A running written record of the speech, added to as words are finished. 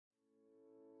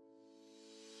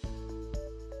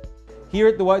Here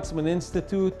at the Weizmann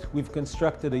Institute, we've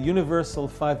constructed a universal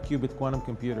 5-qubit quantum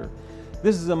computer.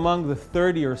 This is among the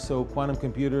 30 or so quantum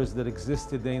computers that exist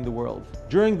today in the world.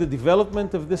 During the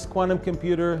development of this quantum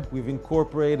computer, we've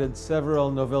incorporated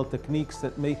several novel techniques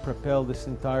that may propel this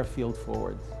entire field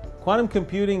forward. Quantum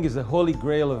computing is a holy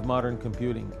grail of modern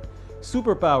computing.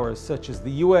 Superpowers such as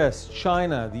the US,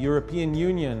 China, the European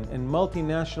Union, and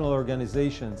multinational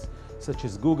organizations such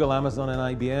as Google, Amazon,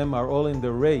 and IBM are all in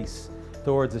the race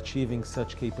towards achieving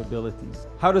such capabilities.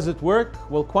 How does it work?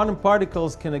 Well, quantum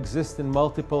particles can exist in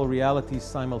multiple realities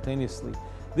simultaneously.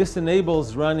 This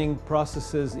enables running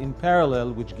processes in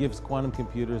parallel, which gives quantum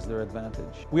computers their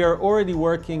advantage. We are already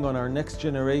working on our next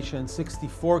generation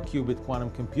 64-qubit quantum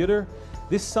computer.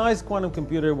 This size quantum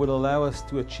computer would allow us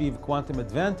to achieve quantum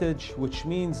advantage, which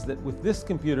means that with this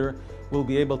computer, we'll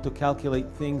be able to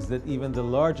calculate things that even the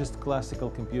largest classical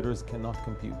computers cannot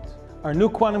compute. Our new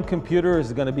quantum computer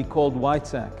is going to be called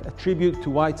WEIZAC, a tribute to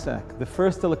WEIZAC, the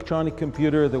first electronic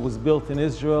computer that was built in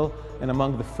Israel and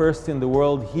among the first in the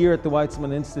world here at the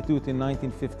Weizmann Institute in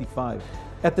 1955.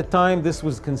 At the time, this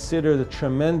was considered a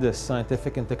tremendous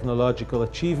scientific and technological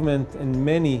achievement, and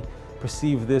many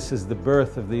perceive this as the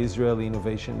birth of the Israeli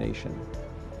innovation nation.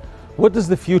 What does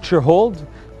the future hold?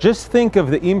 Just think of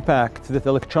the impact that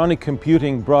electronic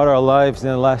computing brought our lives in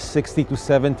the last 60 to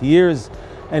 70 years,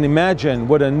 and imagine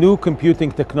what a new computing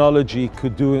technology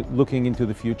could do looking into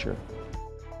the future.